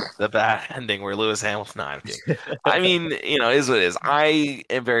ending. The bad ending where Lewis Hamilton. I mean, is what it is. I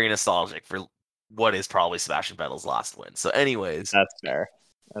am very nostalgic for what is probably Sebastian Vettel's last win. So, anyways, that's fair.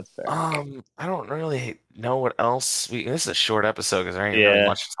 That's fair. I don't really know what else. This is a short episode because there ain't really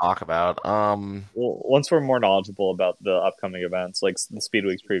much to talk about. Well, once we're more knowledgeable about the upcoming events, like the Speed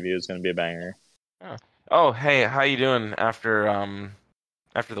Weeks preview is going to be a banger. Oh, hey, how you doing after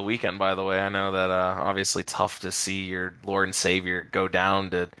the weekend? By the way, I know that obviously tough to see your Lord and Savior go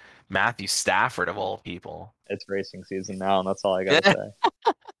down to Matthew Stafford of all people. It's racing season now, and that's all I gotta say.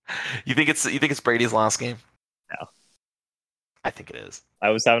 You think it's Brady's last game? No. I think it is. I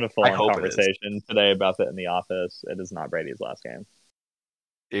was having a full-on conversation today about that in the office. It is not Brady's last game.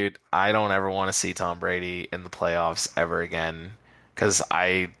 Dude, I don't ever want to see Tom Brady in the playoffs ever again. Because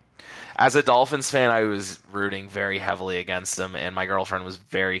as a Dolphins fan, I was rooting very heavily against him. And my girlfriend was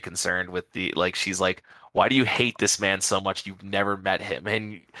very concerned with she's like, why do you hate this man so much? You've never met him.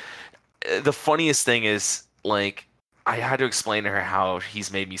 And the funniest thing is, like, I had to explain to her how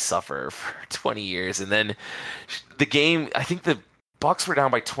he's made me suffer for 20 years. And then the game, I think the Bucks were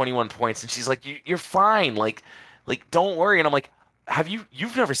down by 21 points. And she's like, you're fine. Like, don't worry. And I'm like,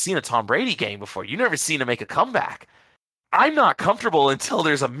 you've never seen a Tom Brady game before. You've never seen him make a comeback. I'm not comfortable until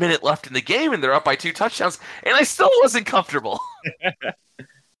there's a minute left in the game and they're up by 2 touchdowns. And I still wasn't comfortable.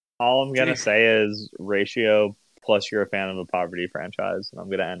 All I'm going to say is ratio plus you're a fan of a poverty franchise, and I'm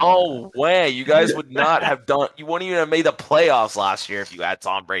going to end. Oh, way. You guys would not have done. You wouldn't even have made the playoffs last year if you had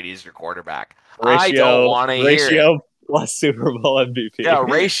Tom Brady as your quarterback. I don't want to hear it. Ratio plus Super Bowl MVP. Yeah,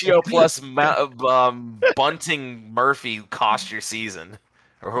 ratio plus Bunting Murphy cost your season,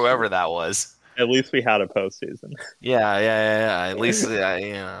 or whoever that was. At least we had a postseason. Yeah. At least, At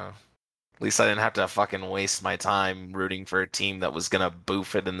least I didn't have to fucking waste my time rooting for a team that was going to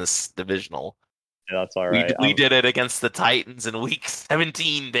boof it in this divisional. Yeah, that's all right. We did it against the Titans in week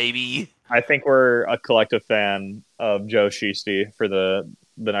 17, baby. I think we're a collective fan of Joe Shiesty for the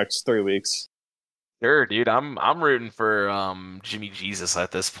next 3 weeks. Sure, dude. I'm rooting for Jimmy Jesus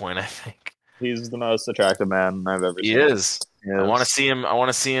at this point, I think. He's the most attractive man I've ever seen. He is. I want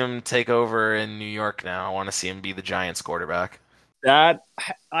to see him take over in New York now. I want to see him be the Giants quarterback.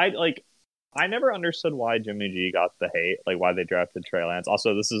 I never understood why Jimmy G got the hate, like why they drafted Trey Lance.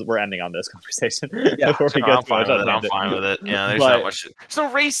 Also, we're ending on this conversation. Yeah, I'm fine with it. Yeah, there's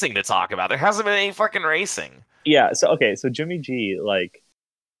no racing to talk about. There hasn't been any fucking racing. Yeah, so Jimmy G, like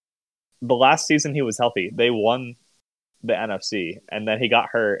the last season he was healthy, they won the NFC, and then he got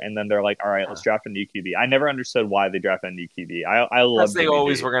hurt, and then they're like, all right, let's draft a new QB. I never understood why they drafted a new QB. I love. They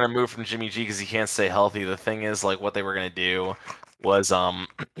always were gonna move from Jimmy G because he can't stay healthy. The thing is, like, what they were gonna do was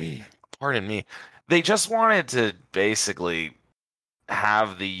pardon me. They just wanted to basically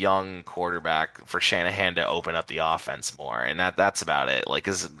have the young quarterback for Shanahan to open up the offense more, and that's about it. Like,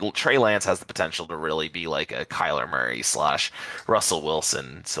 because Trey Lance has the potential to really be like a Kyler Murray / Russell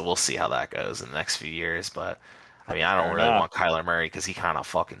Wilson, so we'll see how that goes in the next few years. But I mean, I don't really want Kyler Murray because he kind of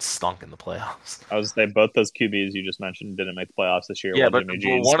fucking stunk in the playoffs. I was saying both those QBs you just mentioned didn't make the playoffs this year. Yeah, but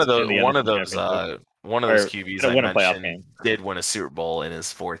one of those QBs I mentioned did win a Super Bowl in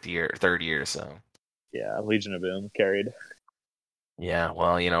his third year. So yeah, Legion of Boom carried. Yeah,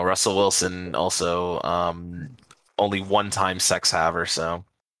 well, Russell Wilson also only one-time sex haver, so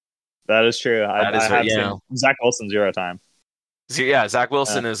that is true. Zach Wilson 0 time. Yeah, Zach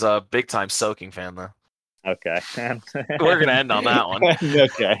Wilson is a big-time soaking fan, though. Okay. We're going to end on that one.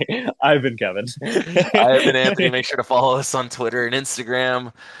 Okay. I've been Kevin. I've been Anthony. Make sure to follow us on Twitter and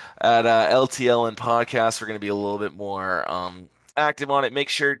Instagram at LTLN Podcast. We're going to be a little bit more active on it. Make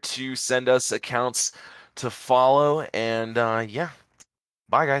sure to send us accounts to follow. And, yeah.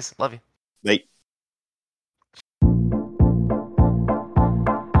 Bye, guys. Love you. Bye.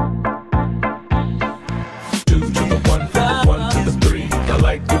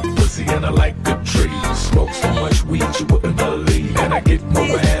 And I like good trees. Smoke so much weed you wouldn't believe. And I get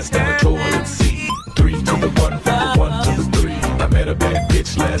more ass than a toilet seat. 3 to the 1, from the 1 to the 3. I met a bad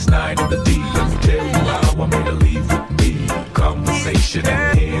bitch last night in the D. Let me tell you how I made her leave with me. Conversation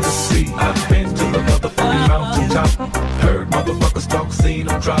and Hennessy. I've been to the motherfucking mountaintop. Heard motherfuckers talk, seen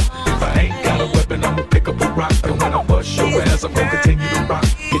them drop. If I ain't got a weapon, I'ma pick up a rock. And when I bust your ass, I'm gonna continue to rock.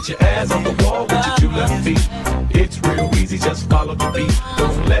 Get your ass on the wall with your 2 left feet. It's real easy, just follow the beat.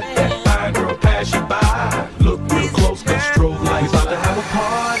 Don't let that fine girl pass you by. Look real close, cause strobe lights about to have a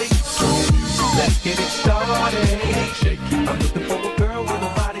party. Let's get it started. I'm looking for a girl with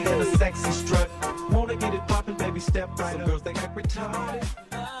a body and a sexy strut. Wanna get it poppin', baby, step right up. Some girls, they act retarded.